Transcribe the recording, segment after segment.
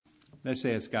Let's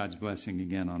ask God's blessing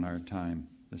again on our time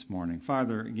this morning.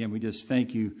 Father, again, we just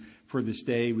thank you for this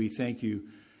day. We thank you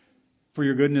for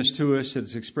your goodness to us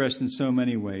that's expressed in so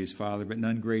many ways, Father, but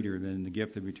none greater than the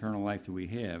gift of eternal life that we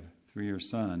have through your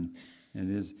Son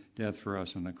and his death for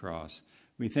us on the cross.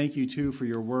 We thank you, too, for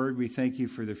your word. We thank you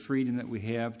for the freedom that we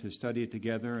have to study it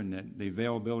together and that the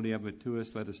availability of it to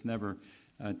us. Let us never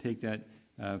take that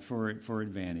for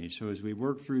advantage. So as we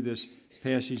work through this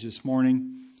passage this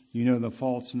morning, you know the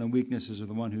faults and the weaknesses of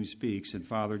the one who speaks. And,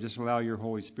 Father, just allow your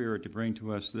Holy Spirit to bring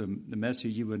to us the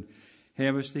message you would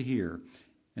have us to hear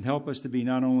and help us to be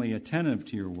not only attentive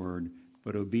to your word,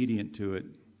 but obedient to it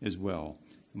as well.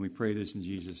 And we pray this in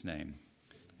Jesus' name.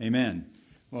 Amen.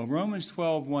 Well, Romans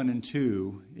 12, 1 and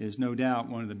 2 is no doubt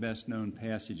one of the best-known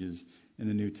passages in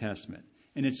the New Testament.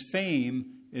 And its fame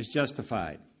is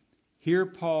justified. Here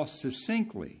Paul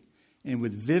succinctly and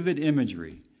with vivid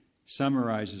imagery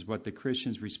summarizes what the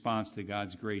Christian's response to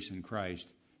God's grace in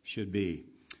Christ should be.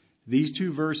 These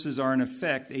two verses are, in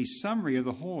effect, a summary of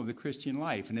the whole of the Christian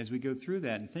life. And as we go through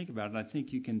that and think about it, I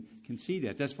think you can see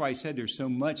that. That's why I said there's so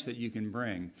much that you can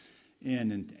bring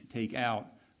in and take out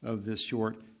of this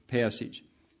short passage.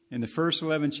 In the first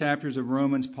 11 chapters of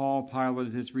Romans, Paul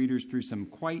piloted his readers through some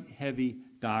quite heavy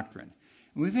doctrine.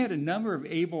 And we've had a number of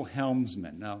able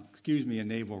helmsmen. Now, excuse me, a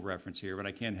naval reference here, but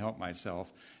I can't help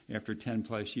myself after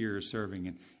 10-plus years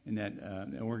serving in that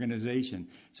organization.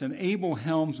 Some able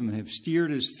helmsmen have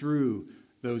steered us through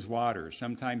those waters,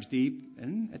 sometimes deep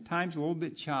and at times a little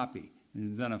bit choppy, and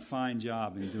have done a fine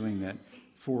job in doing that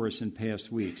for us in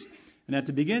past weeks. And at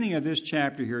the beginning of this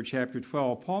chapter here, chapter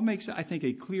 12, Paul makes, I think,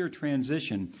 a clear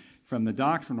transition from the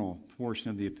doctrinal portion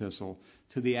of the epistle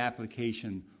to the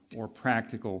application or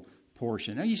practical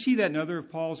portion. Now, you see that in other of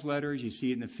Paul's letters. You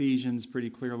see it in Ephesians pretty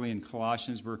clearly, in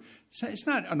Colossians. It's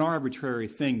not an arbitrary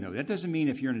thing, though. That doesn't mean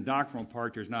if you're in a doctrinal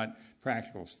part, there's not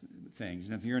practical things.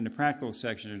 And if you're in the practical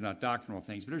section, there's not doctrinal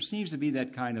things. But there seems to be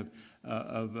that kind of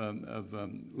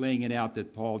laying it out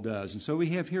that Paul does. And so we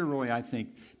have here really, I think,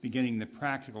 beginning the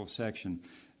practical section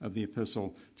of the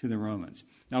epistle to the Romans.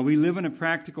 Now, we live in a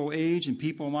practical age, and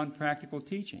people want practical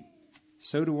teaching.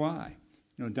 So do I.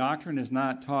 You know, doctrine is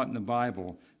not taught in the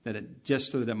Bible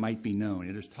just so that it might be known.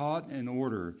 It is taught in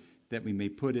order that we may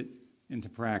put it into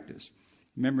practice.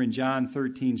 Remember in John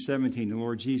 13:17, the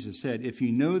Lord Jesus said, "If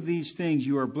you know these things,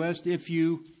 you are blessed if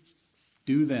you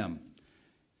do them."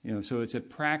 You know, so it's a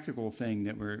practical thing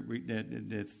that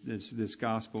this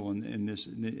gospel and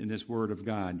in this word of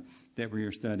God that we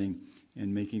are studying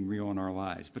and making real in our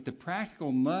lives. But the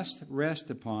practical must rest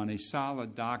upon a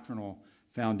solid doctrinal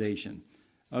foundation.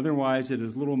 Otherwise, it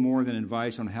is little more than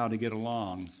advice on how to get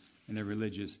along in a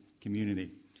religious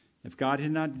community. If God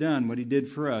had not done what he did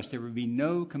for us, there would be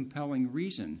no compelling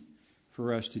reason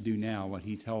for us to do now what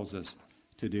he tells us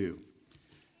to do.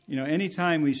 You know,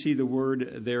 anytime we see the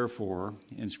word therefore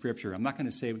in Scripture, I'm not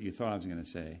going to say what you thought I was going to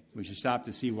say. We should stop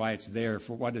to see why it's there,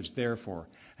 for what it's there for.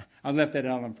 I left that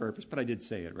out on purpose, but I did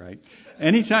say it, right?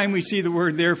 Anytime we see the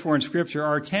word therefore in Scripture,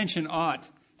 our attention ought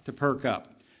to perk up.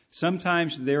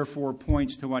 Sometimes, therefore,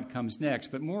 points to what comes next,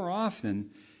 but more often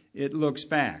it looks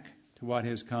back to what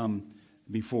has come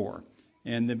before.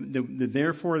 And the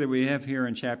therefore that we have here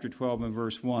in chapter 12 and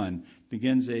verse 1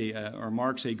 begins or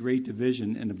marks a great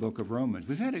division in the book of Romans.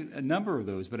 We've had a number of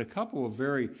those, but a couple of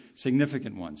very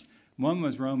significant ones. One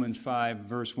was Romans 5,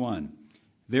 verse 1.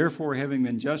 Therefore, having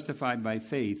been justified by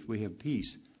faith, we have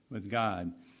peace with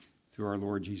God through our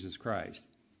Lord Jesus Christ.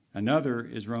 Another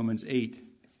is Romans 8,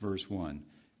 verse 1.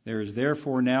 There is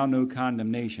therefore now no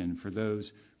condemnation for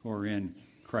those who are in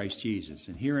Christ Jesus.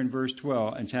 And here in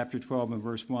chapter 12 and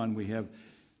verse 1, we have,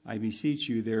 I beseech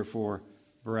you, therefore,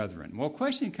 brethren. Well, a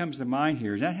question comes to mind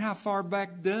here. Is that how far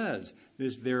back does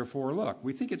this therefore look?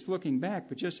 We think it's looking back,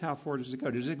 but just how far does it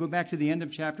go? Does it go back to the end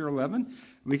of chapter 11?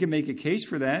 We can make a case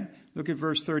for that. Look at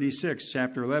verse 36,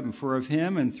 chapter 11. For of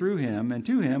him and through him and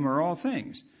to him are all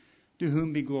things, to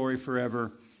whom be glory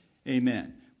forever.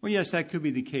 Amen. Well, yes, that could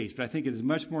be the case, but I think it is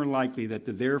much more likely that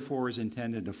the therefore is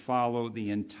intended to follow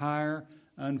the entire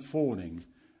unfolding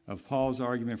of Paul's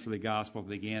argument for the gospel that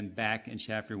began back in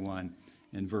chapter 1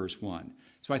 and verse 1.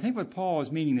 So I think what Paul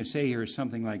is meaning to say here is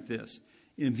something like this.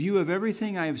 In view of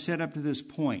everything I have said up to this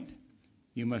point,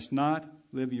 you must not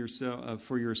live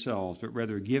for yourselves, but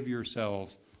rather give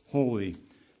yourselves wholly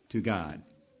to God.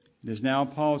 It is now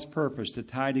Paul's purpose to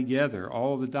tie together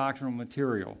all of the doctrinal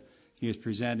material he has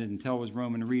presented and tell his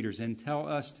Roman readers and tell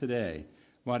us today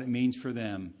what it means for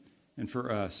them and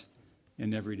for us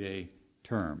in everyday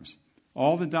terms.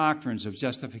 All the doctrines of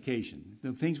justification,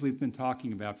 the things we've been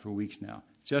talking about for weeks now,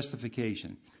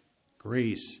 justification,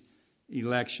 grace,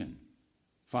 election,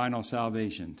 final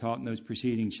salvation, taught in those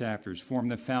preceding chapters, form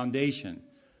the foundation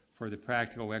for the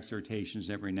practical exhortations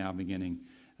that we're now beginning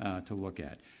to look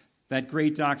at. That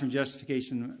great doctrine of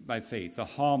justification by faith, the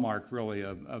hallmark really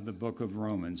of the book of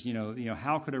Romans.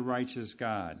 How could a righteous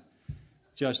God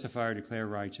justify or declare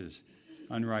righteous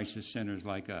unrighteous sinners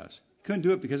like us? Couldn't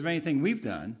do it because of anything we've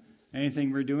done,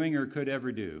 anything we're doing or could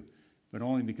ever do, but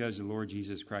only because the Lord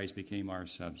Jesus Christ became our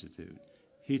substitute.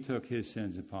 He took his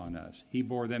sins upon us. He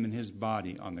bore them in his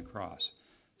body on the cross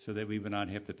so that we would not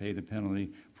have to pay the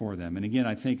penalty for them. And again,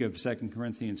 I think of 2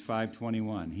 Corinthians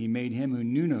 5:21. He made him who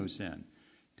knew no sin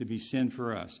to be sin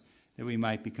for us, that we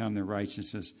might become the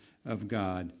righteousness of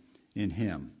God in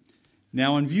him.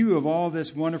 Now, in view of all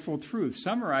this wonderful truth,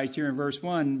 summarized here in verse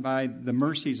 1 by the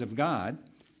mercies of God,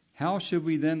 how should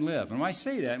we then live? And when I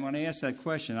say that, when I ask that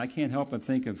question, I can't help but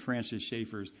think of Francis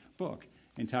Schaeffer's book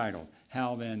entitled,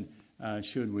 How Then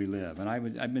Should We Live? And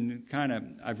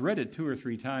I've read it 2 or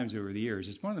 3 times over the years.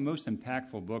 It's one of the most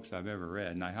impactful books I've ever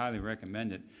read, and I highly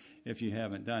recommend it if you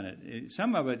haven't done it.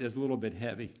 Some of it is a little bit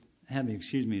heavy,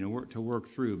 to work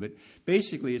through, but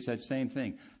basically it's that same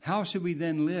thing. How should we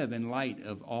then live in light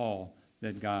of all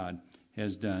that God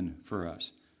has done for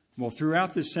us? Well,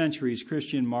 throughout the centuries,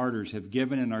 Christian martyrs have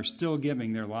given and are still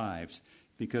giving their lives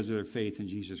because of their faith in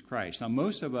Jesus Christ. Now,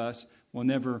 most of us will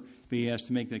never be asked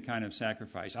to make that kind of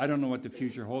sacrifice. I don't know what the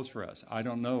future holds for us. I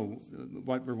don't know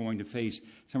what we're going to face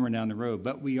somewhere down the road.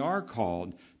 But we are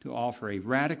called to offer a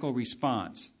radical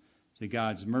response to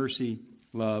God's mercy,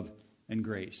 love, and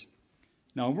grace.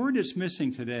 Now, a word that's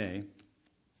missing today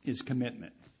is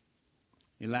commitment.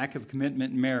 A lack of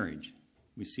commitment in marriage.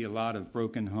 We see a lot of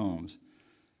broken homes.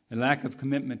 A lack of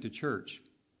commitment to church.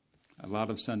 A lot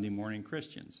of Sunday morning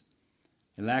Christians.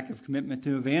 A lack of commitment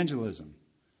to evangelism.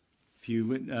 Few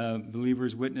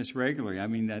believers witness regularly.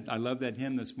 I love that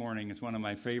hymn this morning. It's one of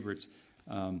my favorites,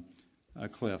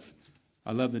 Cliff.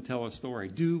 I love to tell a story.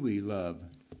 Do we love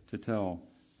to tell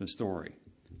the story?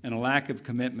 And a lack of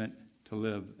commitment to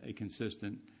live a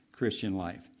consistent Christian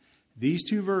life. These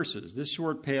 2 verses, this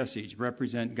short passage,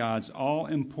 represent God's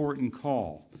all-important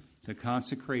call to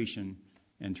consecration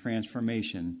and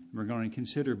transformation. We're going to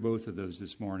consider both of those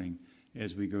this morning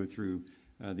as we go through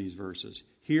these verses.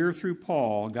 Here, through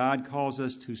Paul, God calls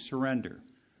us to surrender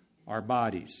our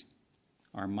bodies,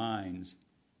 our minds,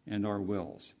 and our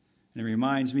wills. And it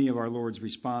reminds me of our Lord's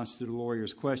response to the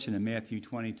lawyer's question in Matthew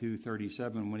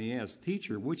 22:37 when he asked,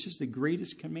 Teacher, which is the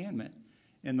greatest commandment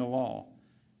in the law?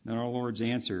 And our Lord's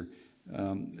answer,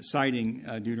 citing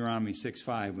Deuteronomy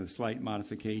 6:5 with slight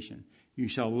modification, You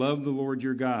shall love the Lord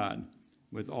your God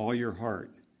with all your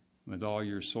heart, with all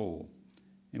your soul,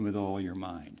 and with all your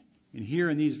mind. And here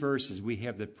in these verses, we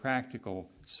have the practical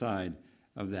side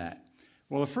of that.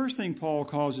 Well, the first thing Paul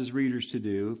calls his readers to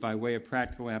do, by way of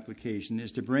practical application,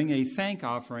 is to bring a thank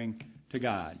offering to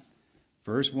God.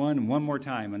 Verse 1, and one more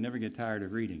time. I'll never get tired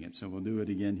of reading it, so we'll do it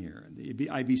again here.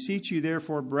 I beseech you,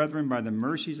 therefore, brethren, by the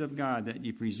mercies of God, that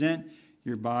you present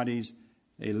your bodies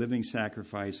a living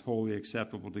sacrifice, wholly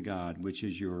acceptable to God, which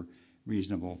is your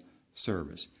reasonable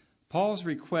service. Paul's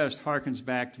request harkens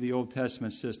back to the Old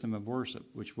Testament system of worship,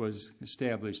 which was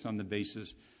established on the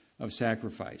basis of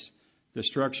sacrifice. The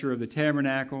structure of the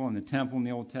tabernacle and the temple in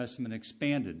the Old Testament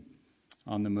expanded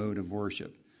on the mode of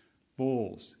worship.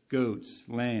 Bulls, goats,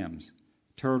 lambs,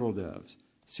 turtle doves,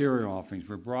 cereal offerings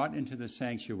were brought into the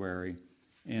sanctuary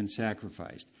and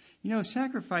sacrificed.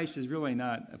 Sacrifice is really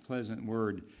not a pleasant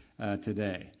word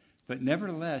today. But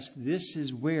nevertheless, this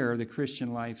is where the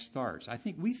Christian life starts. I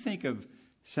think we think of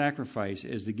sacrifice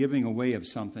as the giving away of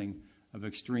something of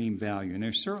extreme value. And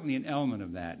there's certainly an element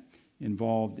of that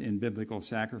involved in biblical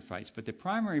sacrifice. But the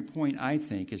primary point, I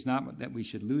think, is not that we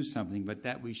should lose something, but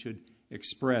that we should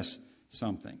express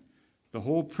something. The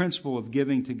whole principle of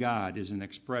giving to God is an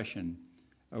expression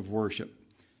of worship.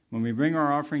 When we bring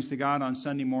our offerings to God on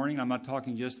Sunday morning, I'm not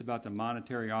talking just about the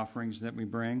monetary offerings that we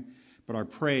bring, but our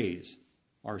praise,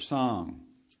 our song,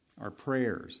 our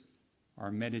prayers,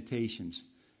 our meditations,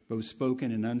 both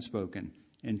spoken and unspoken,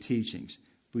 and teachings.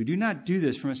 We do not do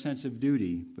this from a sense of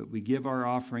duty, but we give our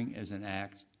offering as an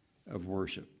act of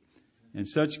worship. And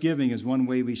such giving is one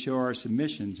way we show our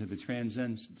submission to the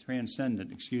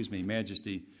transcendent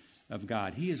majesty of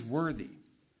God. He is worthy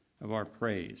of our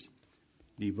praise,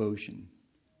 devotion,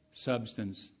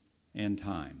 substance, and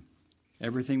time.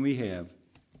 Everything we have,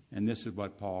 and this is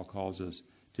what Paul calls us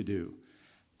to do.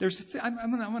 I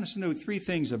want us to know 3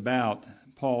 things about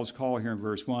Paul's call here in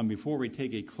verse 1 before we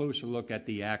take a closer look at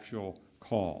the actual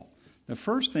call. The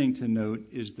first thing to note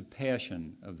is the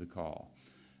passion of the call.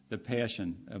 The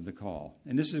passion of the call.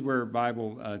 And this is where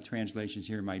Bible translations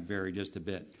here might vary just a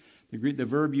bit. The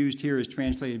verb used here is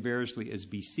translated variously as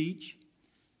beseech,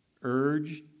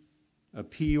 urge,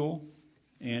 appeal,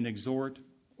 and exhort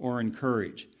or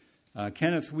encourage.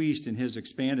 Kenneth Wuest, in his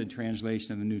expanded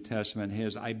translation of the New Testament,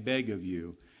 has "I beg of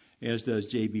you," as does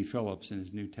J.B. Phillips in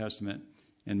his New Testament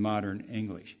in modern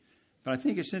English. But I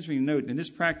think it's interesting to note, in this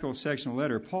practical sectional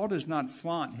letter, Paul does not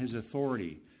flaunt his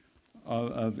authority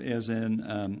as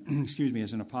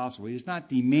an apostle. He does not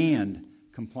demand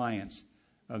compliance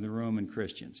of the Roman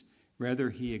Christians.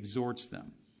 Rather, he exhorts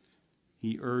them.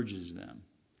 He urges them.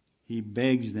 He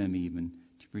begs them even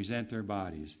to present their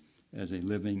bodies as a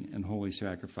living and holy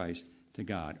sacrifice to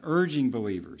God, urging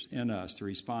believers in us to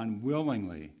respond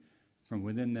willingly from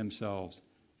within themselves,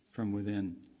 from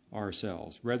within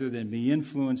ourselves, rather than be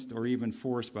influenced or even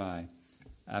forced by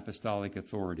apostolic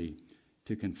authority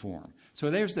to conform. So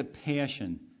there's the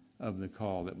passion of the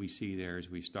call that we see there as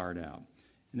we start out.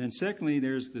 And then secondly,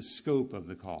 there's the scope of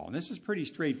the call. And this is pretty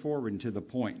straightforward and to the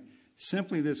point.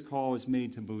 Simply, this call is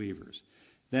made to believers.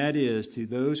 That is, to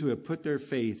those who have put their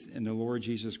faith in the Lord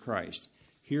Jesus Christ,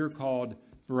 here called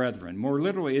brethren. More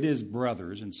literally, it is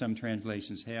brothers, and some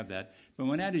translations have that. But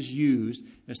when that is used,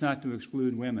 it's not to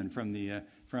exclude women from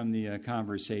the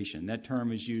conversation. That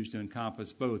term is used to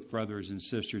encompass both brothers and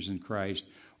sisters in Christ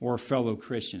or fellow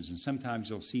Christians. And sometimes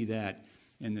you'll see that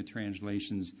in the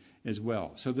translations as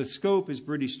well. So the scope is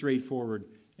pretty straightforward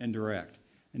and direct.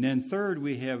 And then third,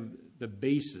 we have the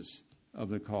basis of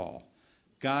the call,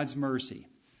 God's mercy.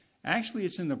 Actually,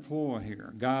 it's in the plural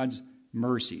here, God's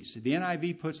mercies. The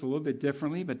NIV puts it a little bit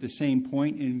differently, but the same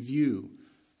point, in view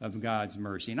of God's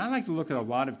mercy. And I like to look at a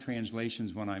lot of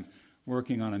translations when I'm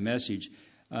working on a message.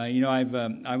 I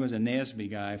was a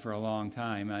NASB guy for a long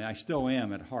time. I still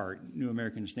am at heart, New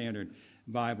American Standard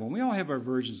Bible. And we all have our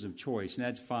versions of choice, and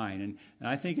that's fine. And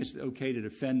I think it's okay to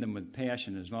defend them with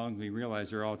passion as long as we realize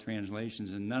they're all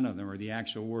translations and none of them are the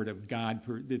actual word of God,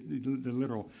 the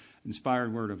literal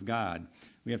inspired word of God.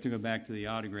 We have to go back to the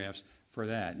autographs for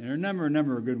that. And there are a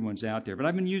number of good ones out there. But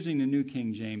I've been using the New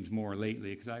King James more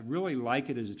lately because I really like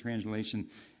it as a translation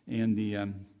in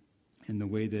the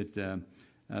way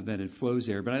that it flows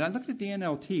there. But I looked at the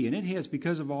NLT, and it has,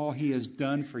 because of all he has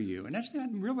done for you. And that's not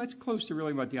real. That's close to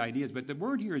really what the idea is. But the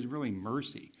word here is really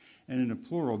mercy, and in a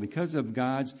plural, because of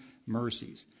God's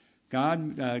mercies.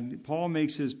 Paul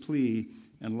makes his plea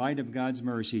in light of God's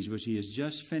mercies, which he has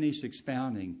just finished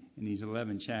expounding in these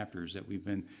 11 chapters that we've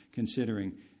been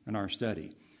considering in our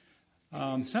study.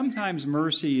 Sometimes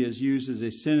mercy is used as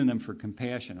a synonym for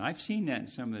compassion. I've seen that in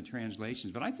some of the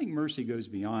translations, but I think mercy goes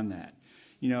beyond that.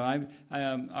 Our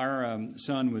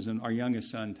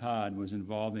youngest son, Todd, was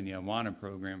involved in the Awana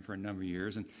program for a number of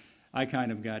years, and I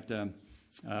kind of got,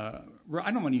 I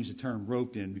don't want to use the term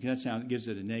roped in because that gives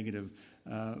it a negative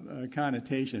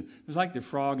connotation. It's like the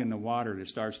frog in the water that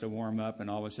starts to warm up, and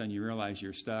all of a sudden you realize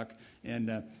you're stuck.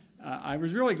 And I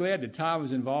was really glad that Todd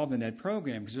was involved in that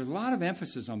program because there's a lot of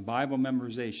emphasis on Bible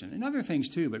memorization and other things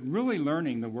too, but really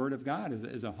learning the Word of God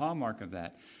is a hallmark of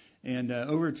that. And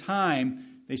over time,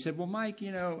 they said, well, Mike,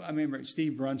 I remember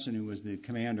Steve Brunson, who was the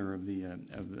commander of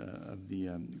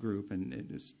the group, and it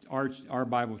was our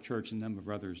Bible church and a number of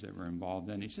others that were involved.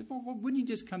 And he said, well, wouldn't you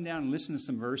just come down and listen to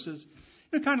some verses?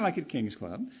 Kind of like at King's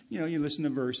Club. You listen to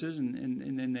verses,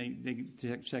 and then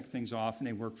they check things off, and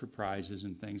they work for prizes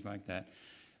and things like that.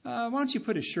 Why don't you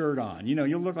put a shirt on?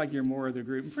 You'll look like you're more of the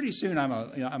group. And pretty soon I'm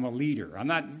a leader. I'm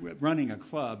not running a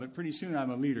club, but pretty soon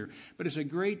I'm a leader. But it's a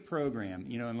great program,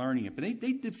 in learning it. But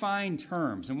they define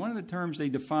terms, and one of the terms they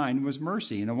defined was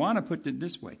mercy. And Awana put it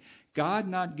this way: God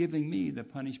not giving me the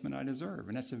punishment I deserve.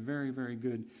 And that's a very, very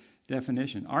good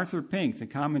definition. Arthur Pink, the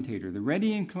commentator, the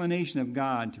ready inclination of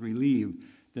God to relieve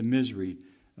the misery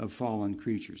of fallen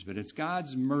creatures. But it's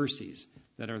God's mercies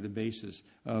that are the basis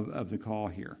of the call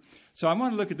here. So I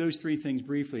want to look at those three things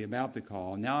briefly about the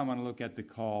call. Now I want to look at the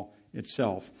call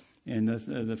itself. In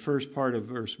the first part of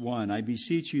verse 1, I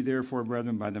beseech you, therefore,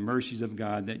 brethren, by the mercies of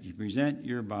God, that you present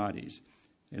your bodies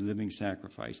a living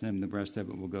sacrifice. And then the rest of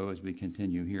it will go as we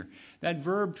continue here. That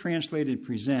verb translated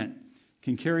present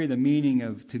can carry the meaning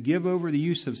of to give over the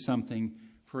use of something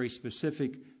for a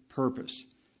specific purpose.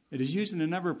 It is used in a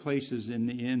number of places in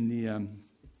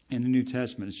the New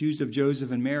Testament. It's used of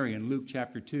Joseph and Mary in Luke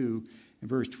chapter 2 and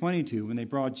verse 22 when they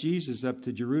brought Jesus up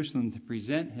to Jerusalem to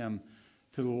present him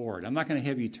to the Lord. I'm not going to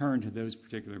have you turn to those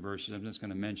particular verses. I'm just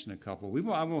going to mention a couple.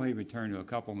 I will have you turn to a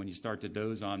couple when you start to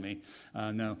doze on me.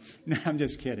 No, I'm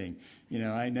just kidding.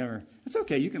 It's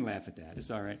okay. You can laugh at that.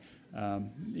 It's all right.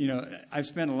 I've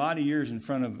spent a lot of years in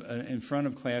front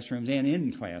of classrooms and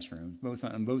in classrooms,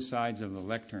 on both sides of the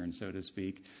lectern, so to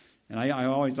speak. And I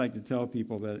always like to tell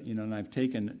people that, and I've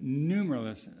taken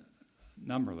numerous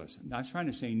numberless. I was trying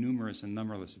to say numerous and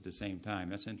numberless at the same time.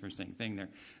 That's an interesting thing there.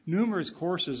 Numerous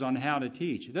courses on how to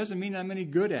teach. It doesn't mean I'm any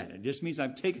good at it. It just means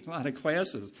I've taken a lot of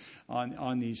classes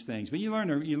on these things. But you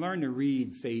learn to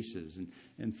read faces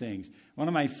and things. One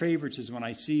of my favorites is when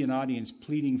I see an audience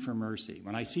pleading for mercy.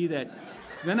 When I see that,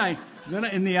 then I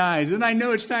in the eyes, then I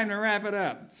know it's time to wrap it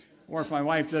up. Or if my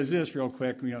wife does this real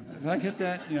quick, did I hit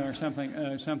that? Or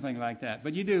something like that.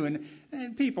 But you do.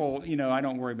 And people, I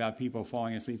don't worry about people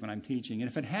falling asleep when I'm teaching.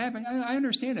 And if it happens, I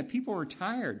understand that people are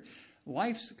tired.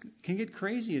 Life can get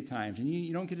crazy at times, and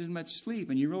you don't get as much sleep,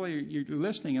 and you're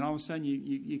listening, and all of a sudden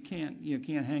you can't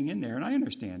hang in there. And I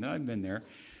understand that. I've been there.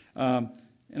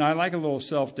 And I like a little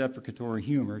self-deprecatory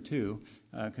humor, too,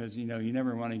 because, you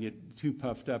never want to get too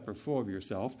puffed up or full of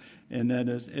yourself. And then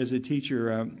as a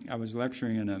teacher, I was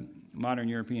lecturing in a modern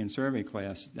European survey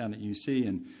class down at UC,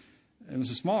 and it was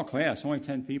a small class, only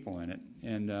 10 people in it.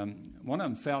 And one of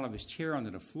them fell out of his chair onto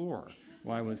the floor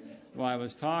while I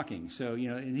was talking. So,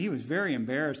 and he was very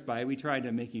embarrassed by it. We tried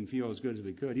to make him feel as good as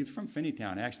we could. He was from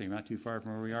Finneytown, actually, not too far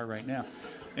from where we are right now.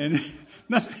 And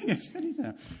nothing against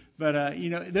Finneytown.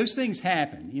 But, those things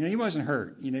happen. He wasn't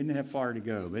hurt. He didn't have far to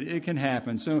go. But it can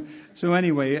happen. So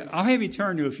anyway, I'll have you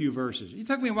turn to a few verses. It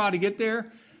took me a while to get there.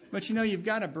 But, you've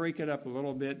got to break it up a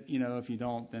little bit. If you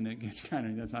don't, then it gets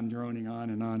kind of, I'm droning on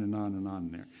and on and on and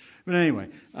on there. But anyway,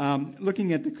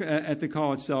 looking at the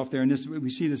call itself there, and we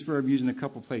see this verb used in a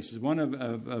couple places. One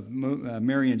of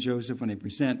Mary and Joseph when they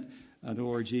present the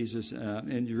Lord Jesus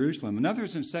in Jerusalem. Another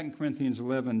is in 2 Corinthians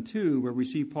 11:2, where we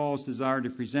see Paul's desire to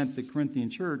present the Corinthian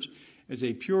church as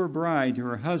a pure bride to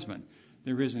her husband,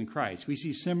 the risen Christ. We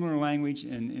see similar language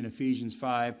in Ephesians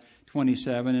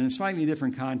 5:27, and in a slightly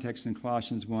different context in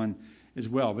Colossians 1 as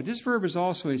well. But this verb is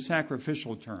also a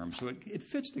sacrificial term, so it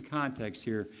fits the context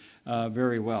here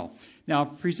very well. Now,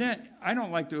 present, I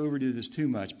don't like to overdo this too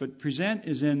much, but present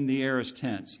is in the aorist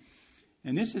tense.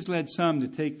 And this has led some to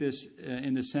take this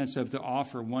in the sense of to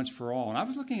offer once for all. And I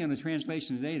was looking at the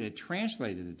translation today that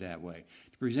translated it that way,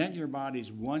 to present your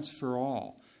bodies once for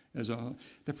all.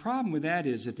 The problem with that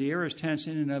is that the aorist tense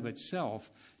in and of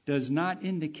itself does not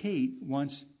indicate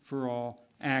once for all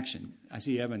action. I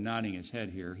see Evan nodding his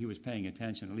head here. He was paying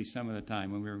attention at least some of the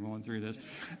time when we were going through this.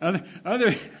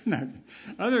 Other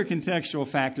contextual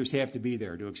factors have to be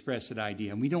there to express that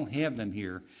idea, and we don't have them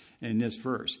here in this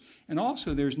verse. And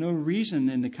also, there's no reason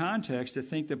in the context to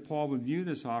think that Paul would view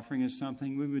this offering as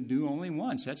something we would do only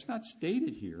once. That's not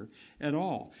stated here at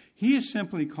all. He is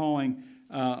simply calling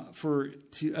for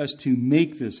us to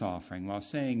make this offering while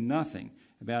saying nothing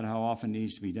about how often it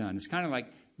needs to be done. It's kind of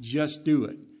like, just do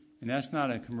it. And that's not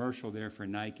a commercial there for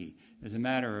Nike. As a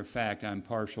matter of fact, I'm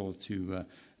partial to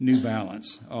New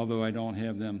Balance, although I don't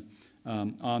have them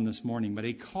on this morning. But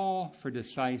a call for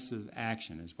decisive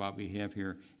action is what we have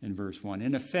here in verse 1.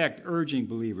 In effect, urging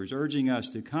believers, urging us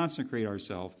to consecrate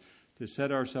ourselves, to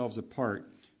set ourselves apart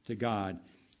to God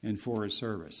and for His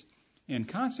service. And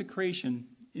consecration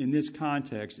in this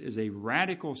context is a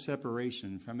radical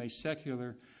separation from a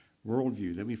secular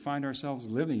worldview that we find ourselves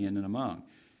living in and among,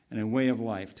 and a way of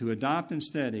life, to adopt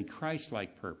instead a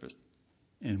Christ-like purpose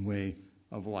and way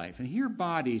of life. And here,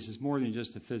 bodies is more than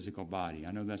just a physical body.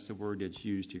 I know that's the word that's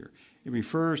used here. It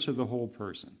refers to the whole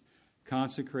person.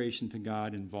 Consecration to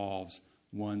God involves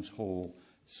one's whole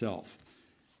self.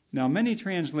 Now, many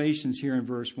translations here in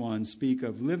verse 1 speak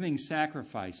of living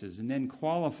sacrifices and then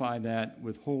qualify that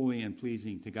with holy and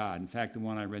pleasing to God. In fact, the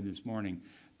one I read this morning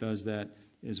does that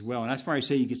as well. And that's why I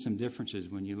say you get some differences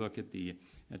when you look at the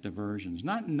versions.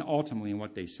 Not ultimately in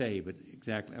what they say, but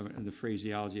exactly the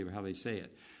phraseology of how they say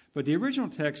it. But the original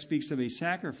text speaks of a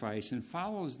sacrifice and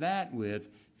follows that with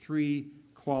three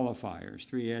qualifiers,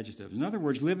 three adjectives. In other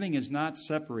words, living is not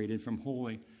separated from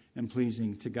holy and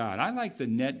pleasing to God. I like the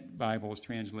Net Bible's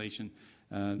translation.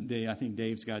 I think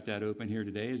Dave's got that open here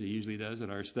today, as he usually does at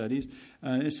our studies.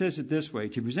 It says it this way: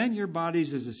 to present your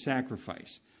bodies as a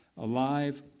sacrifice,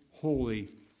 alive, holy,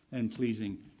 and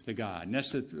pleasing to God. And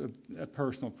that's a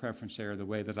personal preference there, the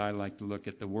way that I like to look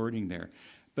at the wording there.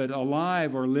 But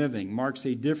alive or living marks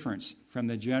a difference from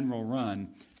the general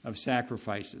run of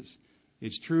sacrifices.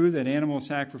 It's true that animal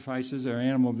sacrifices or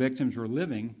animal victims were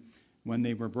living when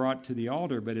they were brought to the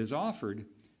altar, but as offered,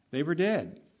 they were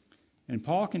dead. And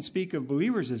Paul can speak of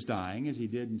believers as dying, as he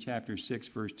did in chapter 6,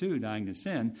 verse 2, dying to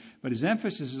sin, but his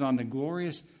emphasis is on the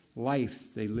glorious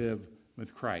life they live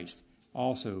with Christ,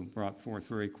 also brought forth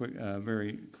very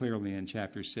clearly in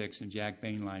chapter 6, and Jack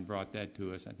Bainline brought that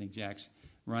to us. I think Jack's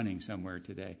running somewhere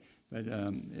today, but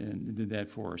and did that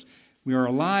for us. We are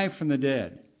alive from the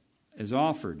dead. As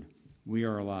offered, we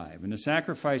are alive. And the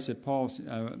sacrifice that Paul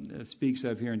speaks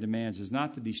of here and demands is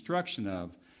not the destruction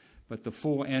of, but the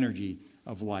full energy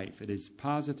of life. It is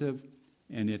positive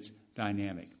and it's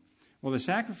dynamic. Well, the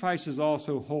sacrifice is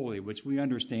also holy, which we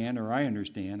understand, or I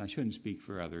understand, I shouldn't speak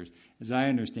for others, as I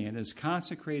understand, is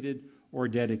consecrated or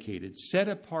dedicated, set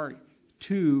apart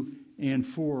to and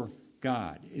for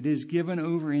God. It is given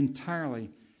over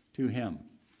entirely to Him.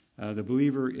 The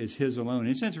believer is His alone.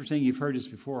 It's interesting, you've heard this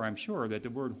before, I'm sure, that the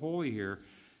word holy here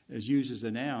is used as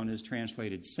a noun, is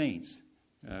translated saints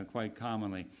quite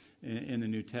commonly in the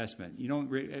New Testament. You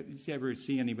don't ever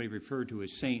see anybody referred to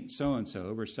as Saint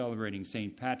so-and-so. We're celebrating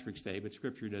St. Patrick's Day, but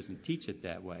Scripture doesn't teach it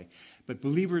that way. But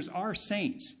believers are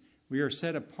saints. We are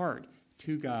set apart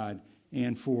to God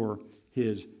and for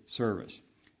His service.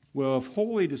 Well, if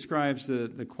holy describes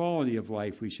the quality of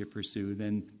life we should pursue,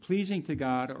 then pleasing to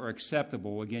God or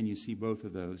acceptable, again, you see both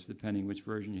of those, depending which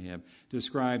version you have,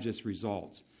 describes its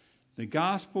results. The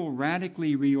gospel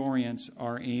radically reorients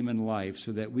our aim in life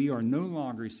so that we are no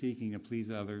longer seeking to please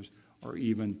others or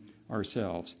even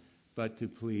ourselves, but to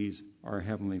please our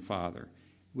Heavenly Father.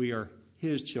 We are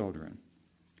His children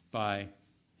by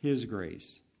His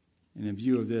grace. And in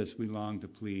view of this, we long to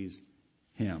please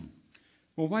Him.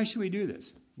 Well, why should we do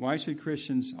this? Why should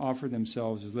Christians offer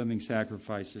themselves as living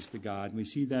sacrifices to God? And we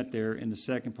see that there in the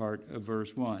second part of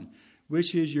verse 1,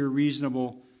 which is your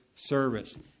reasonable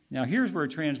service. Now, here's where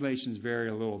translations vary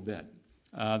a little bit.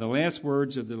 The last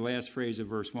words of the last phrase of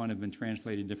verse 1 have been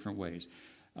translated different ways.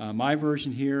 My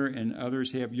version here and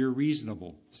others have your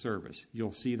reasonable service.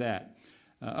 You'll see that.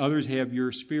 Others have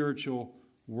your spiritual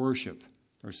worship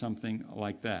or something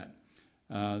like that.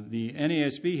 The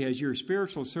NASB has your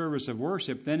spiritual service of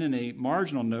worship. Then in a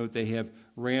marginal note, they have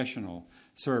rational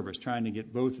service, trying to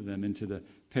get both of them into the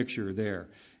picture there.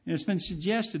 And it's been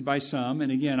suggested by some,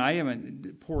 and again, I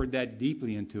haven't poured that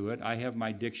deeply into it. I have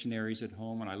my dictionaries at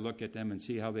home, and I look at them and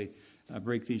see how they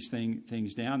break these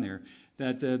things down there,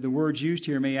 that the words used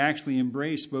here may actually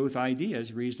embrace both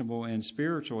ideas, reasonable and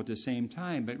spiritual, at the same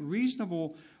time. But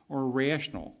reasonable or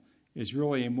rational is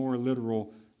really a more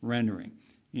literal rendering.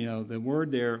 You know, the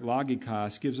word there,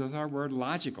 logikos, gives us our word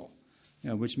logical,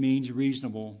 which means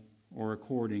reasonable or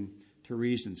according to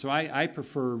reason. So I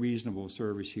prefer reasonable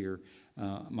service here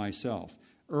myself.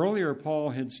 Earlier, Paul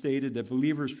had stated that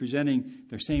believers presenting,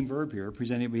 their same verb here,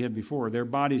 presenting we had before, their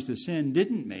bodies to sin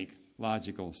didn't make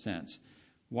logical sense.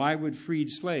 Why would freed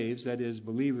slaves, that is,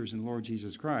 believers in Lord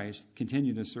Jesus Christ,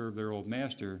 continue to serve their old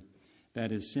master,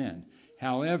 that is sin?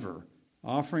 However,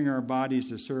 offering our bodies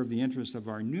to serve the interests of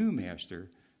our new master,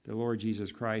 the Lord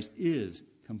Jesus Christ, is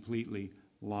completely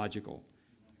logical,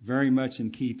 very much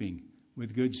in keeping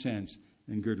with good sense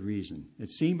and good reason.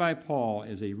 It's seen by Paul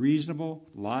as a reasonable,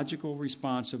 logical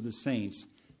response of the saints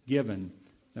given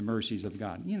the mercies of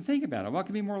God. You know, think about it. What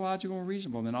could be more logical and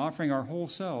reasonable than offering our whole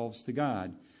selves to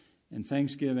God in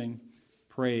thanksgiving,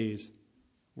 praise,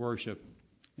 worship,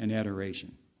 and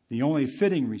adoration? The only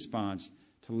fitting response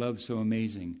to love so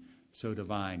amazing, so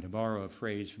divine. To borrow a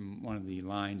phrase from one of the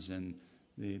lines in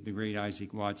the great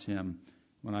Isaac Watts hymn,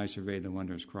 When I Survey the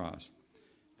Wondrous Cross.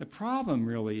 The problem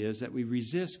really is that we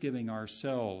resist giving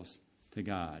ourselves to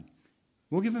God.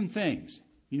 We'll give Him things.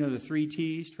 You know the 3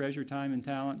 T's, treasure, time, and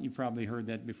talent. You've probably heard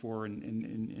that before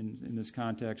in this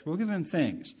context. We'll give Him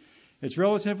things. It's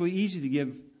relatively easy to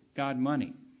give God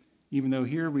money, even though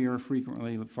here we are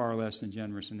frequently far less than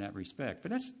generous in that respect.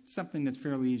 But that's something that's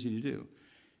fairly easy to do.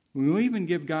 We'll even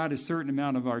give God a certain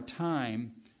amount of our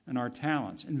time and our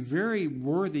talents, and very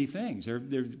worthy things. They're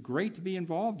great to be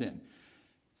involved in.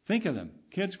 Think of them.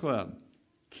 Kids Club,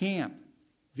 camp,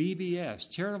 VBS,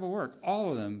 charitable work,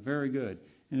 all of them very good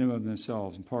in and of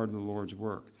themselves and part of the Lord's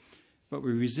work. But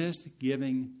we resist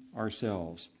giving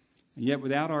ourselves. And yet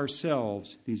without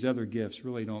ourselves, these other gifts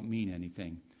really don't mean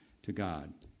anything to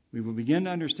God. We will begin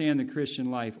to understand the Christian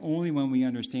life only when we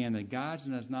understand that God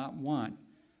does not want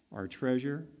our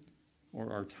treasure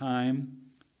or our time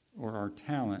or our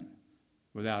talent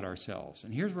without ourselves.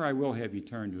 And here's where I will have you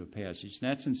turn to a passage. And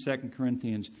that's in 2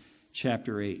 Corinthians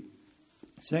chapter 8.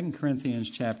 2 Corinthians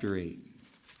chapter 8.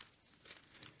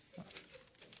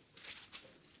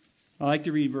 I like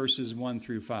to read verses 1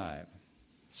 through 5.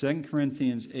 2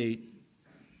 Corinthians 8,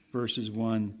 verses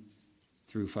 1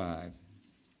 through 5.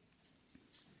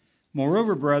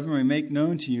 Moreover, brethren, we make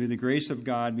known to you the grace of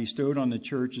God bestowed on the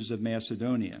churches of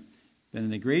Macedonia, that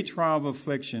in the great trial of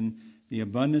affliction, the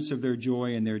abundance of their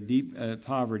joy and their deep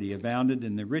poverty abounded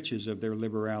in the riches of their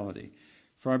liberality.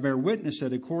 For I bear witness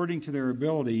that according to their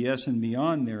ability, yes, and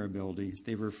beyond their ability,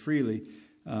 they were freely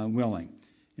willing,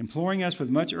 imploring us with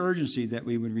much urgency that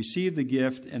we would receive the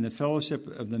gift and the fellowship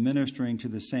of the ministering to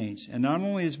the saints. And not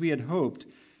only as we had hoped,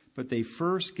 but they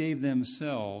first gave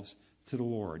themselves to the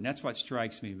Lord. And that's what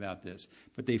strikes me about this.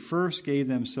 But they first gave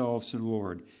themselves to the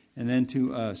Lord, and then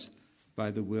to us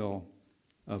by the will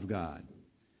of God.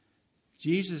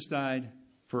 Jesus died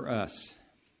for us.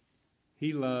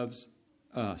 He loves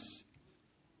us.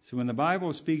 So when the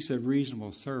Bible speaks of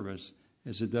reasonable service,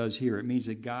 as it does here, it means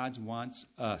that God wants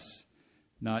us,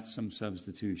 not some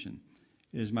substitution.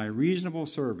 It is my reasonable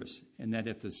service, and that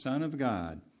if the Son of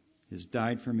God has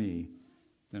died for me,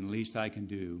 then the least I can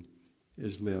do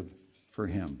is live for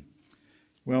him.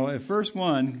 Well, at verse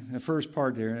 1, the first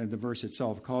part there of the verse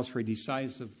itself calls for a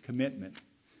decisive commitment.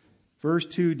 Verse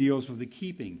 2 deals with the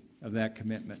keeping of that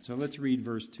commitment. So let's read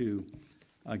verse 2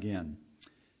 again.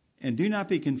 And do not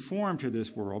be conformed to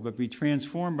this world, but be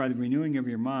transformed by the renewing of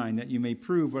your mind, that you may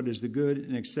prove what is the good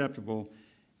and acceptable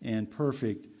and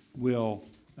perfect will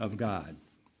of God.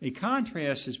 A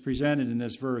contrast is presented in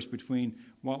this verse between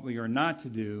what we are not to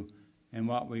do and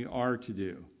what we are to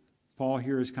do. Paul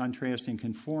here is contrasting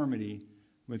conformity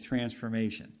with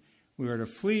transformation. We are to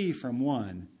flee from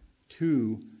one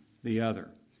to the other.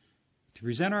 To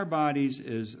present our bodies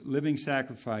as living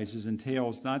sacrifices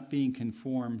entails not being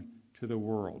conformed to the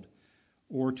world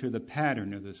or to the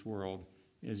pattern of this world,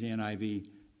 as the NIV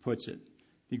puts it.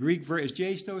 The Greek verb, is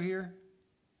Jay still here?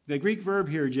 The Greek verb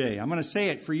here, Jay, I'm going to say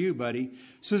it for you, buddy.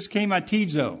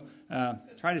 Suskematizo.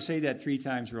 Try to say that 3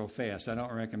 times real fast. I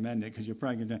don't recommend it because you're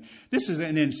probably going to. This is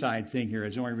an inside thing here.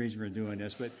 It's the only reason we're doing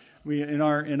this. But we, in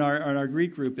our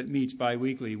Greek group that meets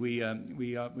biweekly,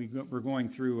 we're going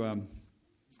through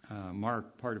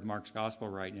part of Mark's Gospel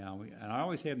right now. And I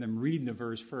always have them read the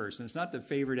verse first. And it's not the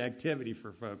favorite activity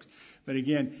for folks. But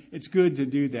again, it's good to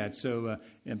do that. So,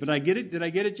 but I get it. Did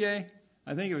I get it, Jay?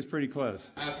 I think it was pretty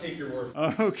close. I'll take your word for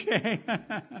it. Okay.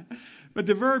 But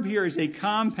the verb here is a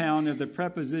compound of the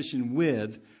preposition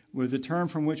with the term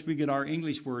from which we get our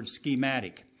English word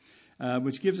schematic,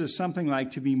 which gives us something like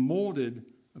to be molded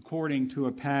according to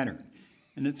a pattern.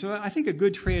 And so I think a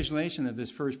good translation of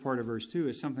this first part of verse 2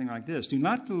 is something like this. Do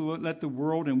not let the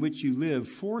world in which you live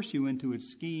force you into its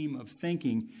scheme of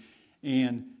thinking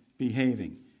and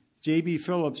behaving. J.B.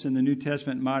 Phillips in the New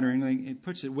Testament Modern English, it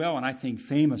puts it well, and I think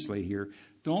famously here,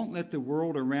 don't let the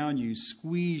world around you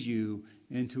squeeze you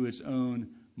into its own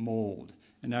mold.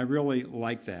 And I really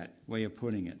like that way of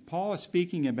putting it. Paul is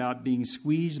speaking about being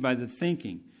squeezed by the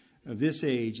thinking of this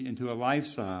age into a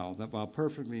lifestyle that, while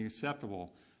perfectly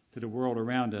acceptable to the world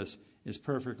around us, is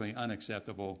perfectly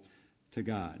unacceptable to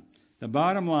God. The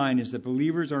bottom line is that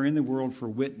believers are in the world for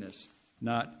witness,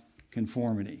 not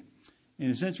conformity. And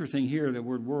it's interesting here, the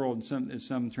word world,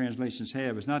 some translations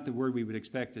have, is not the word we would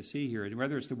expect to see here.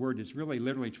 Rather, it's the word that's really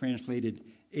literally translated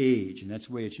age, and that's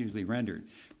the way it's usually rendered,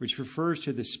 which refers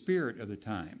to the spirit of the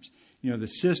times. You know, the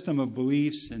system of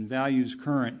beliefs and values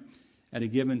current at a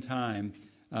given time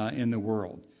in the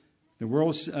world. The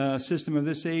world system of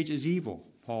this age is evil,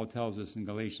 Paul tells us in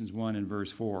Galatians 1 and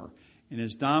verse 4, and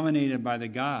is dominated by the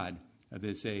god of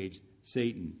this age,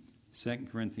 Satan, 2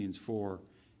 Corinthians 4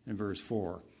 and verse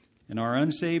 4. In our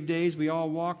unsaved days, we all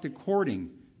walked according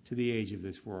to the age of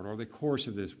this world, or the course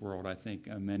of this world, I think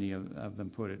many of them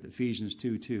put it, Ephesians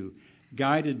 2:2,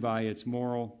 guided by its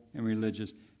moral and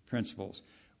religious principles,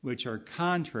 which are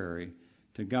contrary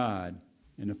to God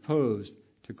and opposed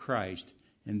to Christ,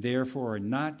 and therefore are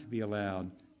not to be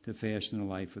allowed to fashion the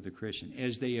life of the Christian,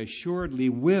 as they assuredly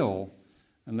will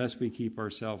unless we keep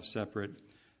ourselves separate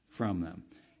from them.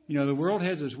 You know, the world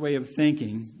has this way of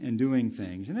thinking and doing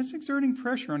things, and it's exerting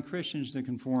pressure on Christians to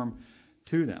conform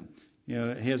to them. You know,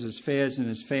 it has its fads and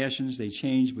its fashions. They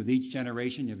change with each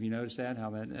generation. Have you noticed that,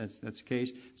 how that's the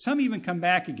case? Some even come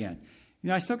back again. You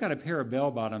know, I still got a pair of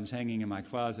bell-bottoms hanging in my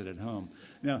closet at home.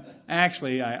 No,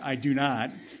 actually, I do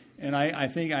not. And I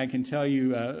think I can tell you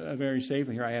very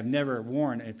safely here, I have never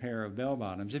worn a pair of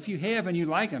bell-bottoms. If you have and you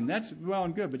like them, that's well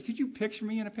and good. But could you picture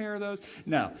me in a pair of those?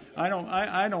 No,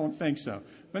 I don't think so.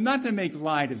 But not to make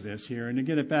light of this here and to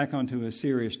get it back onto a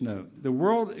serious note. The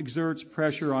world exerts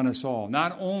pressure on us all,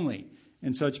 not only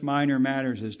in such minor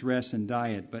matters as dress and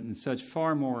diet, but in such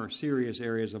far more serious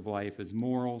areas of life as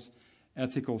morals,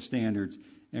 ethical standards,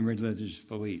 and religious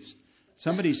beliefs.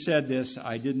 Somebody said this,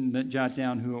 I didn't jot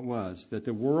down who it was, that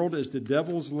the world is the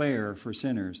devil's lair for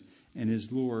sinners and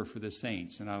his lure for the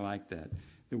saints. And I like that.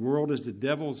 The world is the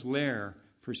devil's lair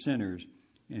for sinners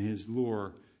and his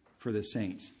lure for the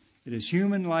saints. It is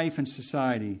human life and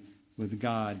society with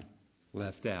God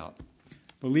left out.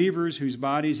 Believers whose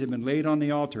bodies have been laid on the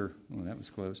altar, oh, that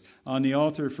was close, on the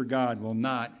altar for God will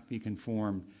not be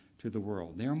conformed to the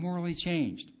world. They are morally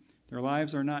changed. Their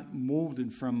lives are not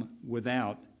molded from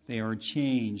without. They are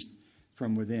changed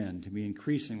from within to be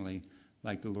increasingly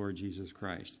like the Lord Jesus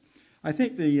Christ. I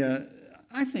think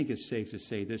I think it's safe to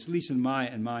say this, at least in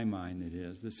my mind it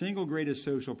is. The single greatest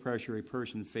social pressure a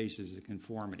person faces is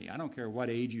conformity. I don't care what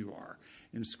age you are,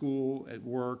 in school, at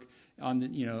work,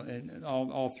 and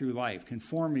all through life.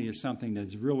 Conformity is something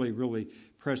that's really, really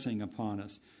pressing upon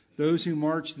us. Those who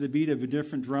march to the beat of a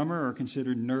different drummer are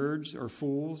considered nerds or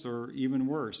fools or even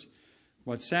worse.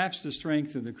 What saps the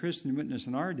strength of the Christian witness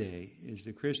in our day is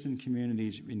the Christian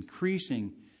community's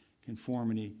increasing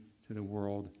conformity to the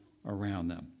world around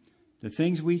them. The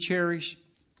things we cherish,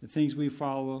 the things we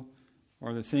follow,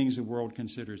 are the things the world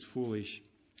considers foolish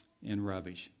and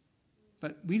rubbish.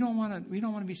 But we don't want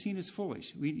to be seen as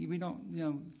foolish. We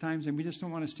don't, times, and we just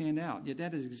don't want to stand out. Yet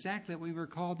that is exactly what we were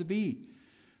called to be.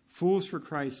 Fools for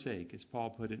Christ's sake, as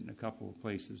Paul put it in a couple of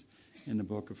places in the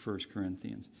book of 1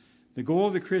 Corinthians. The goal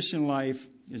of the Christian life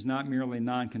is not merely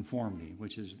nonconformity,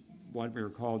 which is what we're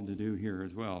called to do here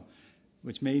as well,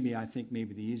 which I think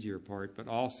maybe the easier part, but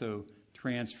also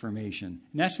transformation.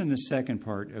 And that's in the second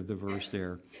part of the verse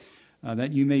there.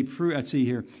 That you may prove, let's see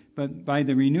here, but by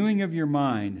the renewing of your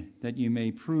mind, that you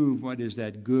may prove what is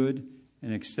that good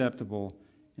and acceptable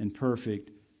and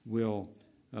perfect will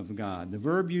of God. The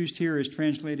verb used here is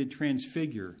translated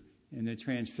transfigure in the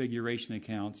transfiguration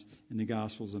accounts in the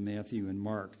Gospels of Matthew and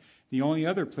Mark. The only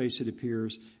other place it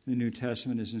appears in the New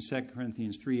Testament is in 2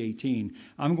 Corinthians 3:18.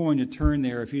 I'm going to turn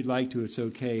there. If you'd like to, it's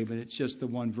okay, but it's just the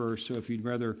one verse, so if you'd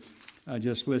rather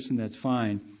just listen, that's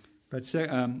fine. But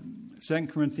 2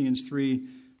 Corinthians 3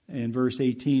 and verse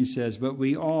 18 says, "But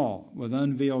we all, with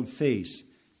unveiled face,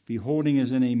 beholding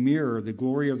as in a mirror the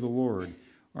glory of the Lord,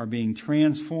 are being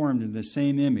transformed in the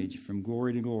same image from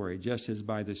glory to glory, just as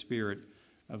by the Spirit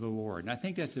of the Lord." And I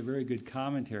think that's a very good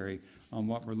commentary on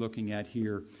what we're looking at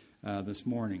here this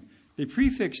morning. The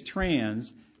prefix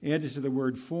trans, added to the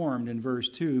word formed in verse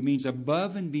 2, means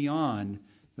above and beyond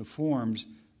the forms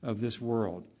of this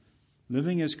world.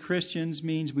 Living as Christians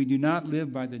means we do not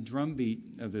live by the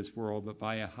drumbeat of this world, but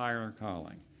by a higher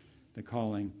calling, the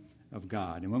calling of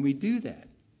God. And when we do that,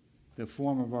 the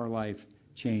form of our life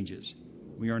changes.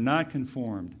 We are not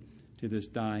conformed to this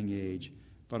dying age,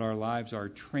 but our lives are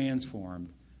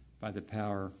transformed by the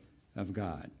power of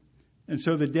God. And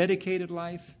so the dedicated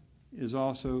life is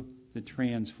also the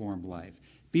transformed life.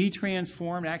 Be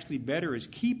transformed, actually better is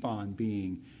keep on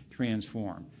being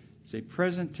transformed. It's a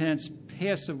present tense,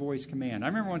 passive voice command. I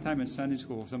remember one time in Sunday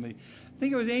school, somebody, I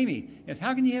think it was Amy, asked,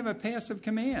 how can you have a passive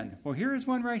command? Well, here is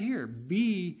one right here.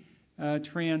 Be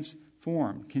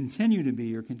transformed. Continue to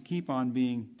be or can keep on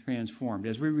being transformed.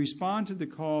 As we respond to the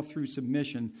call through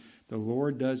submission, the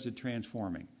Lord does the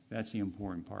transforming. That's the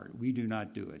important part. We do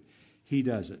not do it. He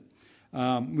does it.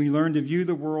 We learn to view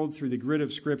the world through the grid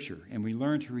of Scripture, and we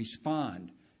learn to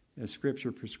respond as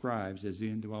Scripture prescribes, as the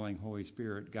indwelling Holy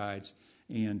Spirit guides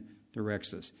and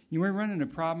directs us. We run into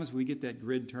problems, we get that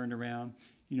grid turned around.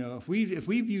 If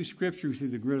we view Scripture through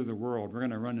the grid of the world, we're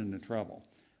going to run into trouble.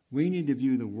 We need to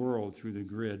view the world through the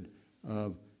grid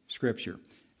of Scripture.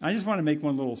 I just want to make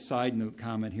one little side note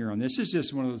comment here on this. This is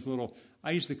just one of those little,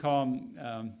 I used to call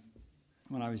them,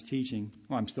 when I was teaching,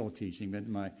 well, I'm still teaching, but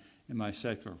in my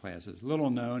secular classes, little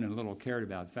known and little cared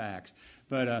about facts.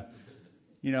 But,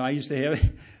 I used to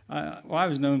have, I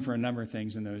was known for a number of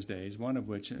things in those days, one of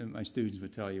which my students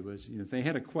would tell you was, if they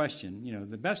had a question,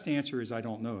 the best answer is I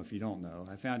don't know if you don't know.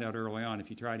 I found out early on if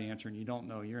you try to answer and you don't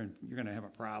know, you're going to have a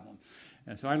problem.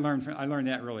 And so I learned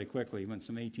that really quickly when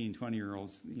some 18,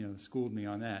 20-year-olds, schooled me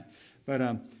on that.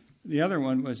 But the other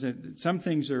one was that some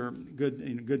things are good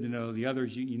to know. The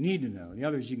others you need to know. The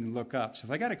others you can look up. So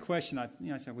if I got a question,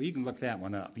 I said, well, you can look that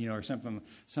one up, or something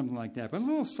like that. But a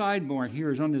little sidebar here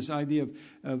is on this idea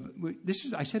of this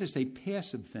is. I said it's a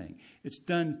passive thing. It's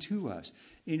done to us.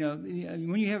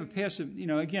 When you have a passive,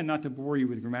 again, not to bore you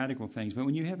with grammatical things, but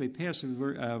when you have a passive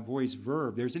voice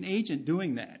verb, there's an agent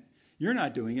doing that. You're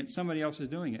not doing it. Somebody else is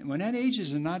doing it. When that agent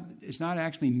is not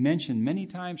actually mentioned many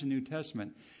times in the New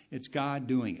Testament, it's God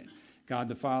doing it. God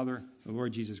the Father, the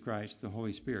Lord Jesus Christ, the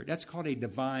Holy Spirit. That's called a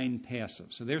divine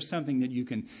passive. So there's something that you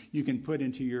can put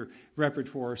into your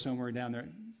repertoire somewhere down there.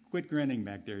 Quit grinning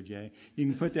back there, Jay. You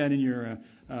can put that in your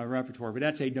repertoire. But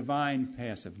that's a divine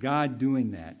passive. God doing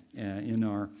that in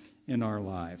our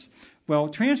lives. Well,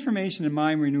 transformation and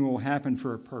mind renewal happen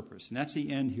for a purpose. And that's the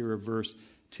end here of verse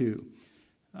 2.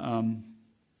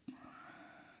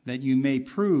 That you may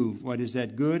prove what is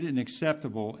that good and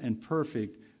acceptable and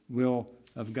perfect will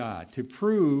of God. To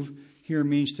prove here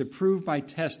means to prove by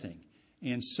testing,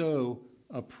 and so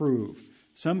approve.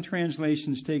 Some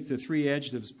translations take the three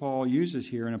adjectives Paul uses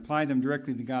here and apply them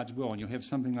directly to God's will, and you'll have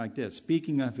something like this: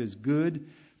 speaking of his good,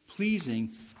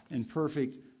 pleasing, and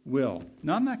perfect will.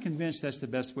 Now, I'm not convinced that's the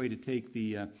best way to take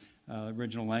the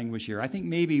original language here. I think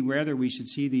maybe rather we should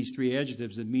see these three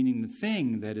adjectives as meaning the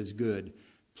thing that is good,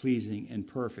 pleasing, and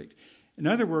perfect. In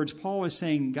other words, Paul is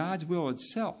saying God's will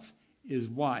itself is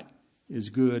what is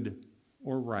good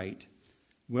or right,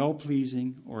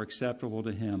 well-pleasing or acceptable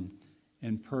to him,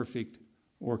 and perfect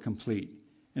or complete.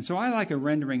 And so I like a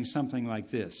rendering something like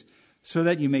this: so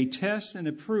that you may test and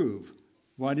approve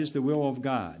what is the will of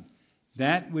God,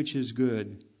 that which is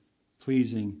good,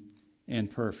 pleasing, and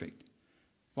perfect.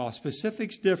 While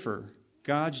specifics differ,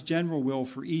 God's general will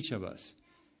for each of us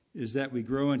is that we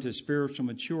grow into spiritual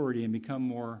maturity and become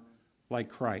more like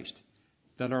Christ,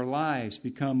 that our lives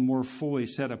become more fully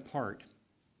set apart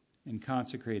and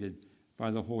consecrated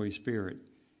by the Holy Spirit,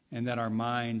 and that our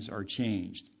minds are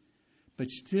changed. But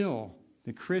still,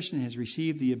 the Christian has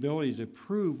received the ability to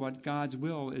prove what God's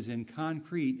will is in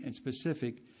concrete and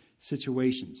specific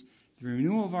situations. The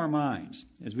renewal of our minds,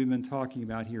 as we've been talking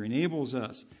about here, enables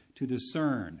us to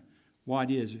discern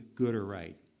what is good or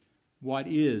right, what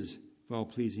is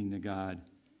well-pleasing to God,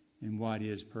 and what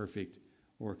is perfect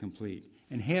or complete.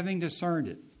 And having discerned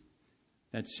it,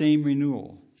 that same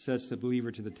renewal sets the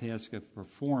believer to the task of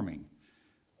performing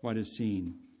what is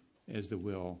seen as the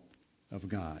will of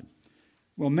God.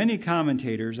 Well, many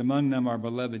commentators, among them our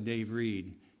beloved Dave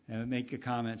Reed, make a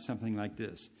comment something like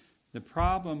this: the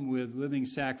problem with living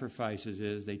sacrifices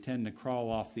is they tend to crawl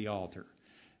off the altar.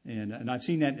 And I've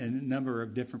seen that in a number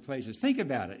of different places. Think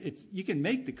about it. You can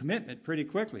make the commitment pretty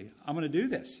quickly. I'm going to do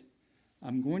this.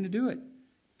 I'm going to do it.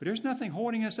 But there's nothing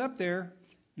holding us up there.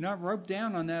 You're not roped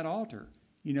down on that altar.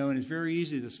 And it's very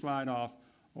easy to slide off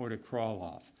or to crawl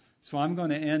off. So I'm going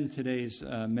to end today's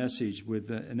message with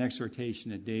an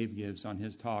exhortation that Dave gives on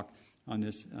his talk on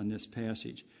this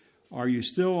passage. Are you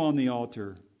still on the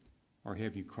altar, or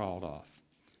have you crawled off?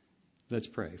 Let's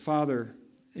pray. Father,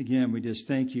 again, we just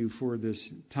thank you for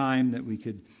this time that we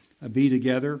could be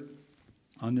together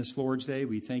on this Lord's Day.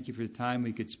 We thank you for the time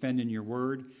we could spend in your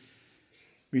word.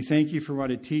 We thank you for what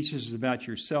it teaches us about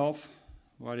yourself,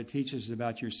 what it teaches us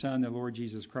about your Son, the Lord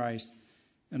Jesus Christ,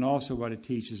 and also what it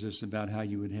teaches us about how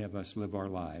you would have us live our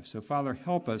lives. So, Father,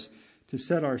 help us to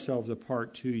set ourselves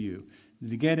apart to you,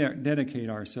 to dedicate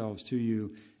ourselves to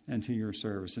you and to your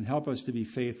service, and help us to be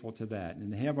faithful to that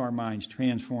and to have our minds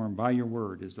transformed by your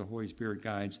word as the Holy Spirit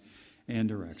guides and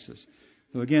directs us.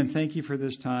 So again, thank you for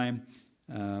this time,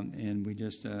 and we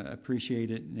just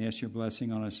appreciate it and ask your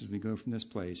blessing on us as we go from this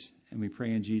place. And we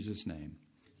pray in Jesus' name.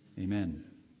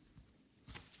 Amen.